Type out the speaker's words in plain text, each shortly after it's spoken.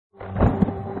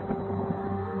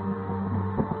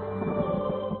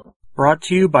Brought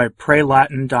to you by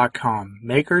PrayLatin.com,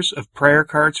 makers of prayer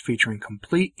cards featuring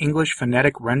complete English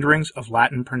phonetic renderings of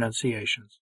Latin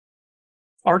pronunciations.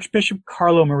 Archbishop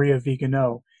Carlo Maria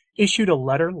Vigano issued a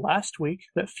letter last week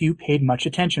that few paid much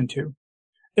attention to.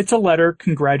 It's a letter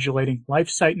congratulating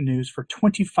LifeSite News for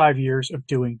 25 years of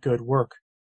doing good work.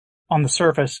 On the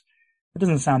surface, it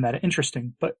doesn't sound that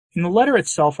interesting, but in the letter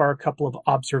itself are a couple of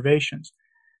observations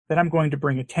that I'm going to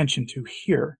bring attention to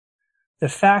here. The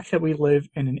fact that we live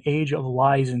in an age of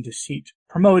lies and deceit,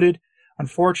 promoted,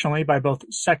 unfortunately, by both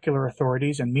secular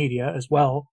authorities and media, as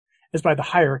well as by the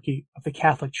hierarchy of the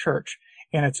Catholic Church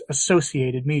and its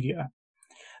associated media.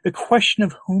 The question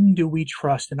of whom do we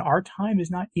trust in our time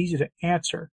is not easy to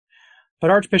answer,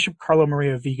 but Archbishop Carlo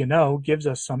Maria Vigano gives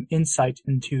us some insight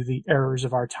into the errors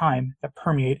of our time that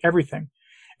permeate everything,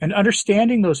 and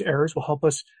understanding those errors will help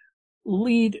us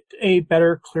lead a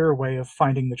better, clearer way of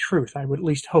finding the truth. I would at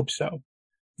least hope so.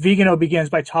 Vigano begins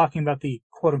by talking about the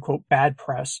quote-unquote bad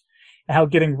press and how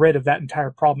getting rid of that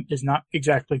entire problem is not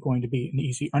exactly going to be an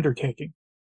easy undertaking.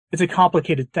 It's a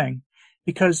complicated thing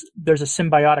because there's a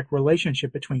symbiotic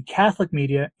relationship between Catholic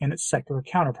media and its secular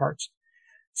counterparts.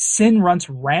 Sin runs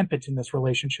rampant in this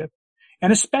relationship,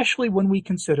 and especially when we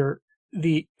consider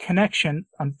the connection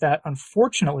that,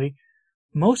 unfortunately,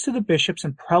 most of the bishops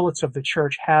and prelates of the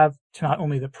church have to not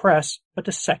only the press, but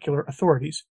to secular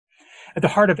authorities. At the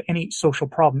heart of any social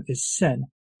problem is sin,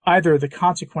 either the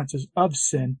consequences of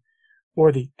sin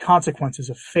or the consequences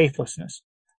of faithlessness.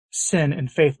 Sin and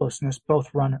faithlessness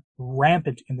both run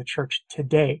rampant in the church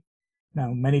today.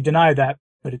 Now, many deny that,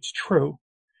 but it's true,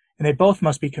 and they both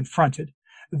must be confronted.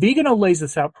 Vigano lays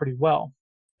this out pretty well.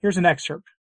 Here's an excerpt.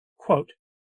 Quote,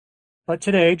 "But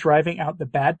today, driving out the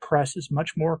bad press is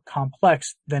much more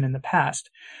complex than in the past,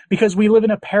 because we live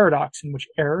in a paradox in which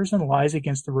errors and lies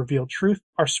against the revealed truth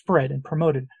are spread and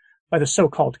promoted by the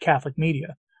so-called Catholic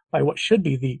media, by what should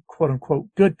be the quote-unquote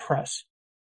good press.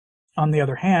 On the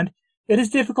other hand, it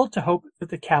is difficult to hope that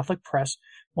the Catholic press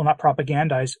will not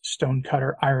propagandize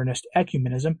stone-cutter ironist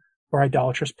ecumenism or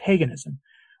idolatrous paganism,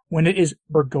 when it is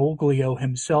Bergoglio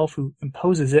himself who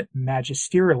imposes it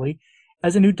magisterially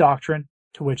as a new doctrine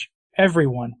to which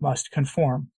everyone must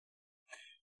conform.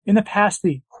 In the past,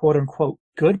 the quote-unquote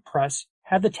good press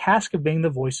had the task of being the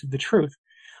voice of the truth,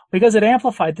 because it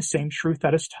amplified the same truth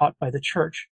that is taught by the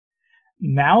Church.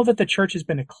 Now that the Church has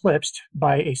been eclipsed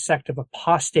by a sect of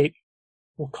apostate,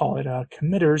 we'll call it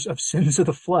committers of sins of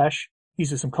the flesh,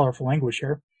 uses some colorful language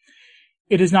here,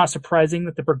 it is not surprising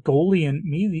that the Bergoglian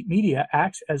media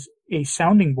acts as a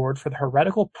sounding board for the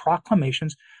heretical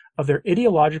proclamations of their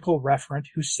ideological referent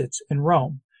who sits in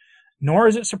Rome. Nor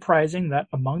is it surprising that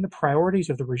among the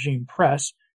priorities of the regime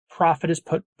press, profit is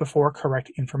put before correct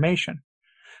information,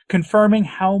 confirming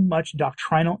how much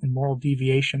doctrinal and moral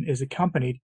deviation is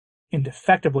accompanied,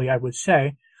 indefectibly I would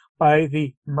say, by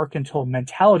the mercantile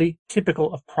mentality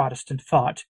typical of Protestant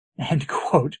thought." End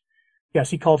quote.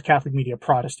 Yes, he called Catholic media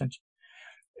Protestant.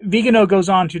 Vigano goes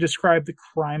on to describe the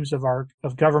crimes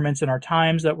of governments in our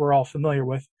times that we're all familiar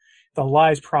with, the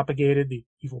lies propagated, the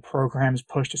evil programs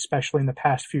pushed, especially in the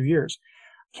past few years.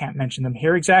 Can't mention them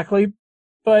here exactly,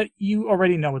 but you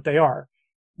already know what they are.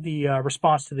 The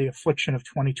response to the affliction of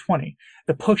 2020,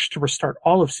 the push to restart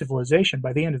all of civilization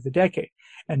by the end of the decade,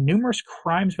 and numerous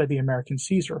crimes by the American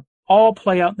Caesar all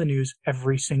play out in the news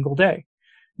every single day.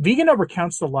 Vigano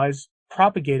recounts the lies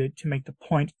propagated to make the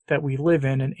point that we live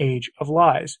in an age of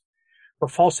lies, where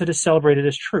falsehood is celebrated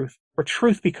as truth, where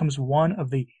truth becomes one of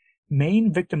the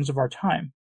main victims of our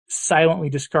time, silently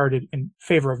discarded in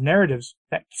favor of narratives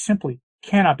that simply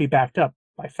cannot be backed up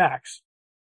by facts.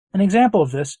 An example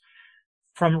of this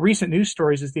from recent news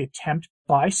stories is the attempt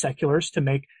by seculars to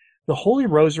make the Holy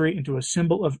Rosary into a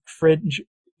symbol of fringe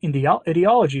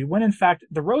ideology, when in fact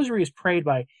the Rosary is prayed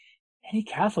by any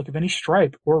Catholic of any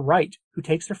stripe or rite who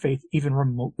takes their faith even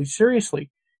remotely seriously.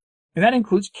 And that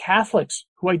includes Catholics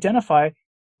who identify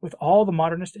with all the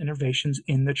modernist innovations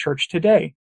in the church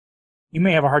today. You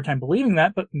may have a hard time believing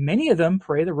that, but many of them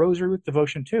pray the Rosary with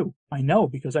devotion too. I know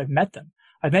because I've met them.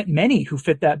 I've met many who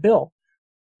fit that bill,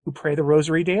 who pray the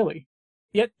Rosary daily.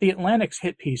 Yet the Atlantic's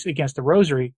hit piece against the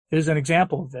Rosary is an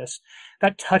example of this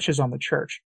that touches on the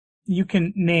church. You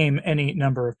can name any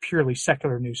number of purely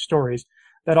secular news stories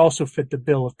that also fit the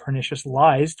bill of pernicious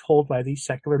lies told by the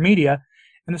secular media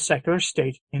and the secular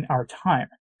state in our time.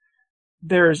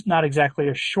 There's not exactly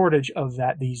a shortage of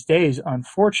that these days,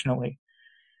 unfortunately.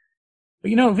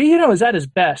 But Vigano is at his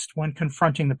best when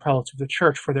confronting the prelates of the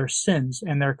church for their sins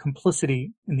and their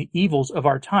complicity in the evils of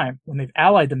our time, when they've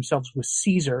allied themselves with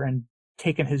Caesar and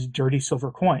taken his dirty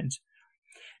silver coins.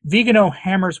 Vigano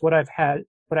hammers what I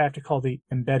have to call the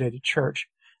embedded church.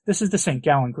 This is the St.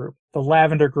 Gallen group, the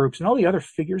lavender groups, and all the other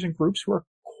figures and groups who are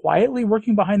quietly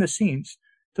working behind the scenes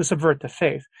to subvert the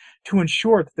faith, to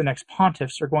ensure that the next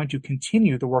pontiffs are going to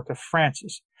continue the work of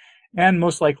Francis, and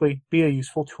most likely be a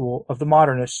useful tool of the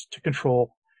modernists to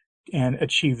control and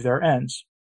achieve their ends.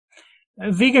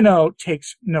 Vigano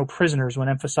takes no prisoners when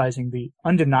emphasizing the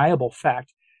undeniable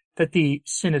fact that the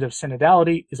Synod of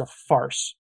Synodality is a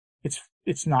farce.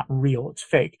 It's not real, it's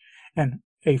fake, and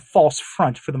a false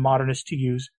front for the modernists to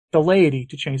use the laity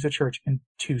to change the church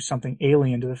into something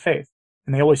alien to the faith.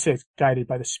 And they always say it's guided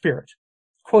by the Spirit.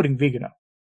 Quoting Vigano,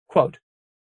 quote,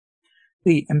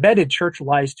 "The embedded church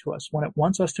lies to us when it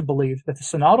wants us to believe that the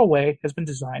synodal way has been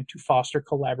designed to foster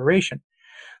collaboration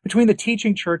between the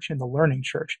teaching church and the learning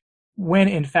church, when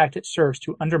in fact it serves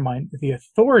to undermine the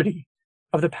authority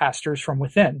of the pastors from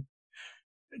within,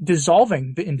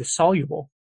 dissolving the indissoluble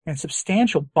and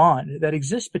substantial bond that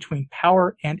exists between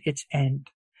power and its end,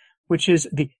 which is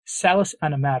the salus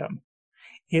animatum.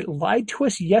 It lied to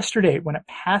us yesterday when it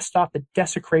passed off the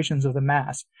desecrations of the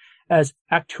Mass as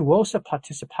actuosa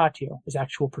participatio, as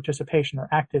actual participation or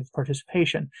active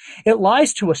participation. It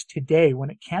lies to us today when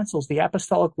it cancels the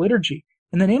apostolic liturgy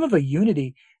in the name of a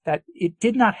unity that it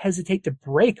did not hesitate to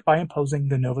break by imposing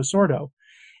the Novus Ordo.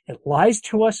 It lies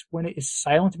to us when it is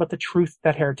silent about the truth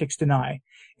that heretics deny,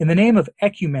 in the name of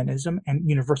ecumenism and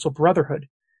universal brotherhood.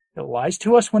 It lies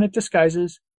to us when it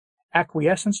disguises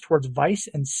acquiescence towards vice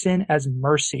and sin as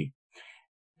mercy,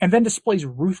 and then displays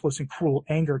ruthless and cruel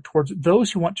anger towards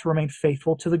those who want to remain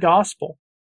faithful to the gospel,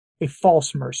 a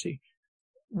false mercy,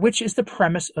 which is the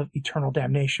premise of eternal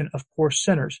damnation of poor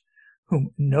sinners,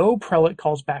 whom no prelate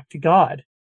calls back to God,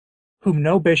 whom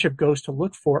no bishop goes to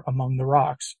look for among the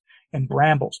rocks and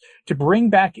brambles to bring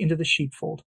back into the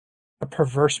sheepfold, a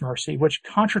perverse mercy which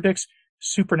contradicts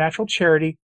supernatural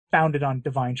charity founded on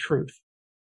divine truth,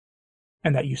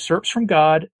 and that usurps from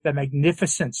God the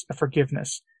magnificence of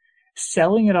forgiveness,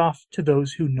 selling it off to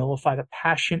those who nullify the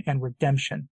passion and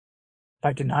redemption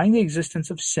by denying the existence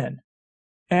of sin."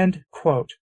 End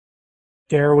quote.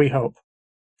 Dare we hope.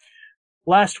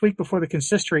 Last week, before the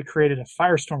consistory created a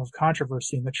firestorm of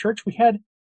controversy in the church, we had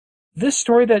this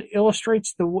story that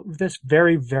illustrates this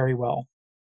very, very well.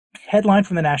 Headline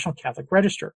from the National Catholic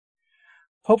Register.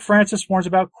 Pope Francis warns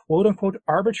about quote-unquote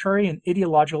arbitrary and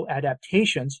ideological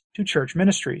adaptations to church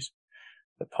ministries.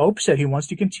 The Pope said he wants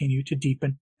to continue to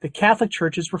deepen the Catholic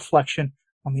Church's reflection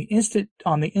on the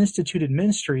instituted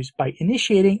ministries by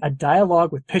initiating a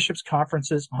dialogue with bishops'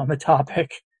 conferences on the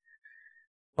topic.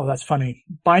 Oh, that's funny.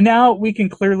 By now, we can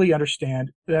clearly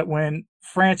understand that when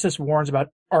Francis warns about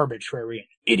arbitrary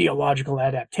and ideological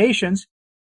adaptations,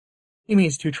 he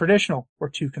means too traditional or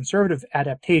too conservative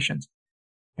adaptations.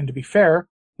 And to be fair,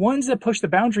 ones that push the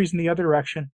boundaries in the other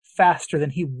direction faster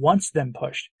than he wants them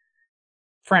pushed.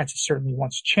 Francis certainly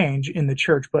wants change in the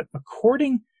church, but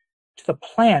according to the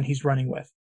plan he's running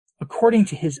with, according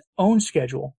to his own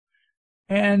schedule,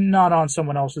 and not on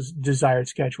someone else's desired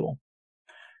schedule.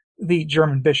 The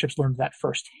German bishops learned that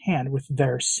firsthand with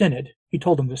their synod. He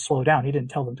told them to slow down. He didn't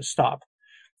tell them to stop.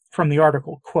 From the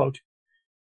article, quote,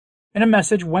 "In a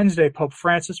message Wednesday, Pope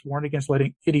Francis warned against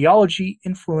letting ideology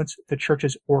influence the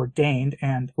church's ordained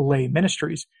and lay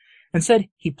ministries, and said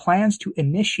he plans to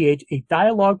initiate a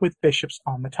dialogue with bishops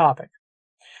on the topic."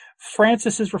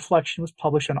 Francis's reflection was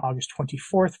published on August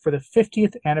 24th for the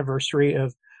 50th anniversary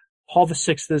of Paul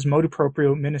VI's Motu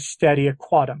Proprio Ministeria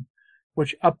Quadam,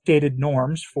 which updated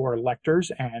norms for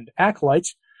lectors and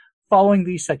acolytes following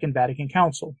the Second Vatican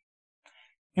Council.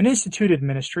 An instituted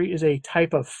ministry is a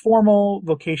type of formal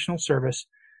vocational service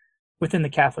within the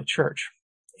Catholic Church.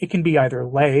 It can be either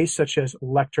lay, such as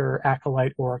lector,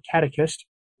 acolyte, or catechist,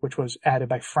 which was added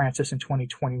by Francis in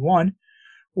 2021,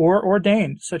 or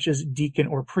ordained, such as deacon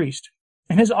or priest.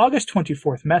 In his August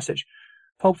 24th message,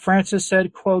 Pope Francis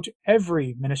said, quote,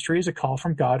 "Every ministry is a call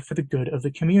from God for the good of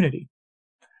the community."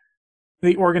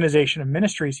 The organization of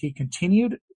ministries, he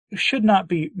continued, should not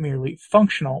be merely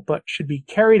functional, but should be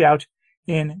carried out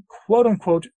in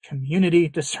quote-unquote community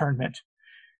discernment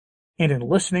and in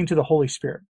listening to the Holy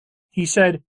Spirit. He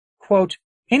said, quote,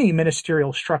 "Any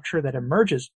ministerial structure that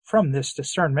emerges from this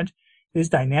discernment is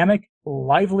dynamic,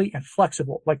 lively, and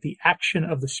flexible, like the action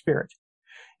of the Spirit.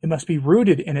 It must be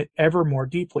rooted in it ever more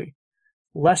deeply.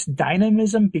 Lest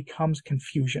dynamism becomes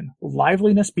confusion,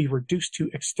 liveliness be reduced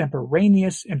to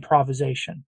extemporaneous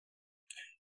improvisation,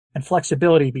 and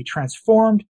flexibility be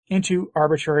transformed into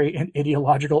arbitrary and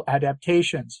ideological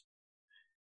adaptations."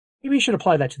 Maybe you should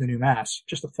apply that to the new Mass.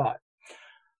 Just a thought.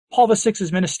 Paul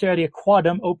VI's Ministeria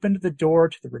Quadam opened the door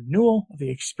to the renewal of the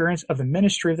experience of the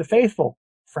ministry of the faithful,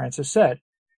 Francis said.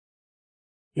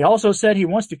 He also said he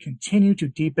wants to continue to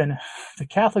deepen the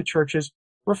Catholic Church's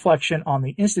reflection on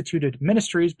the instituted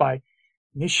ministries by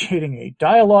initiating a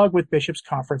dialogue with bishops'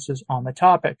 conferences on the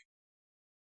topic.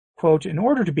 Quote, in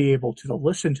order to be able to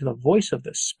listen to the voice of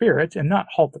the Spirit and not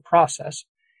halt the process,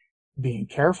 being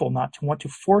careful not to want to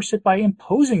force it by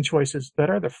imposing choices that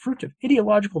are the fruit of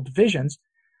ideological divisions,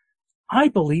 I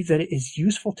believe that it is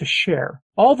useful to share,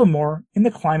 all the more in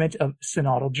the climate of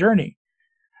synodal journey,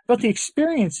 about the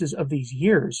experiences of these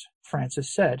years,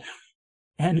 Francis said.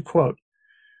 End quote.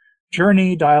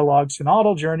 Journey, dialogue,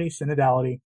 synodal journey,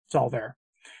 synodality, it's all there.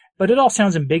 But it all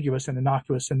sounds ambiguous and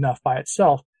innocuous enough by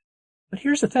itself. But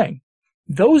here's the thing.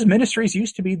 Those ministries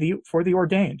used to be for the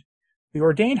ordained. The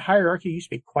ordained hierarchy used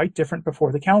to be quite different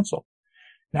before the council.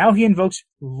 Now he invokes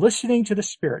listening to the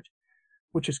Spirit,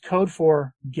 which is code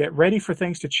for get ready for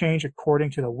things to change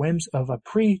according to the whims of a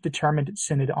predetermined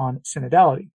synod on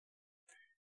synodality.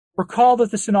 Recall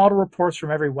that the synodal reports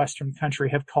from every Western country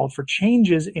have called for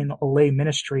changes in lay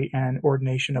ministry and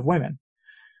ordination of women.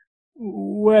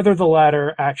 Whether the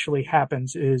latter actually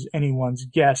happens is anyone's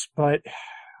guess, but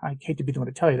I hate to be the one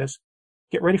to tell you this.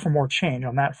 Get ready for more change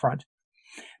on that front.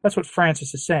 That's what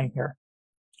Francis is saying here.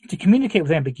 To communicate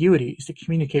with ambiguity is to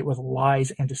communicate with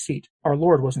lies and deceit. Our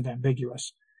Lord wasn't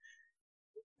ambiguous.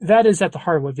 That is at the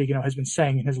heart of what Vigano has been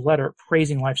saying in his letter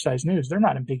praising Life-Size News. They're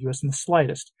not ambiguous in the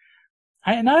slightest.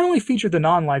 I only featured the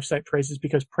non-life-site praises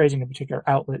because praising a particular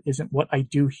outlet isn't what I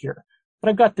do here. But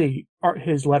I've got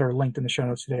his letter linked in the show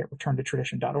notes today at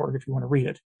returntotradition.org if you want to read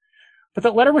it. But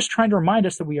that letter was trying to remind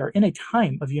us that we are in a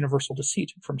time of universal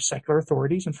deceit from secular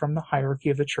authorities and from the hierarchy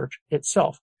of the church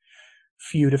itself.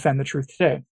 Few defend the truth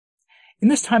today. In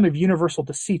this time of universal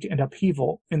deceit and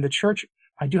upheaval in the church,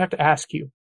 I do have to ask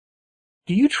you,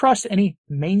 do you trust any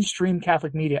mainstream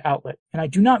Catholic media outlet? And I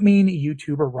do not mean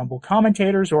YouTube or Rumble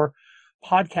commentators or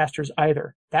podcasters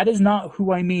either. That is not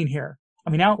who I mean here. I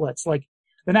mean outlets like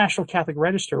the National Catholic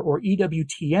Register or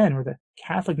EWTN or the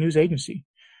Catholic News Agency.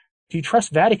 Do you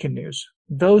trust Vatican News?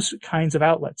 Those kinds of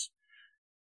outlets.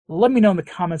 Let me know in the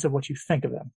comments of what you think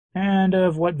of them and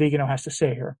of what Vigano has to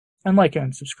say here. And like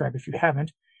and subscribe if you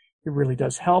haven't. It really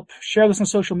does help. Share this on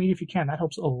social media if you can. That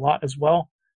helps a lot as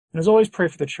well. And as always, pray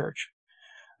for the church.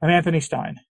 I'm Anthony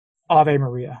Stein. Ave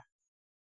Maria.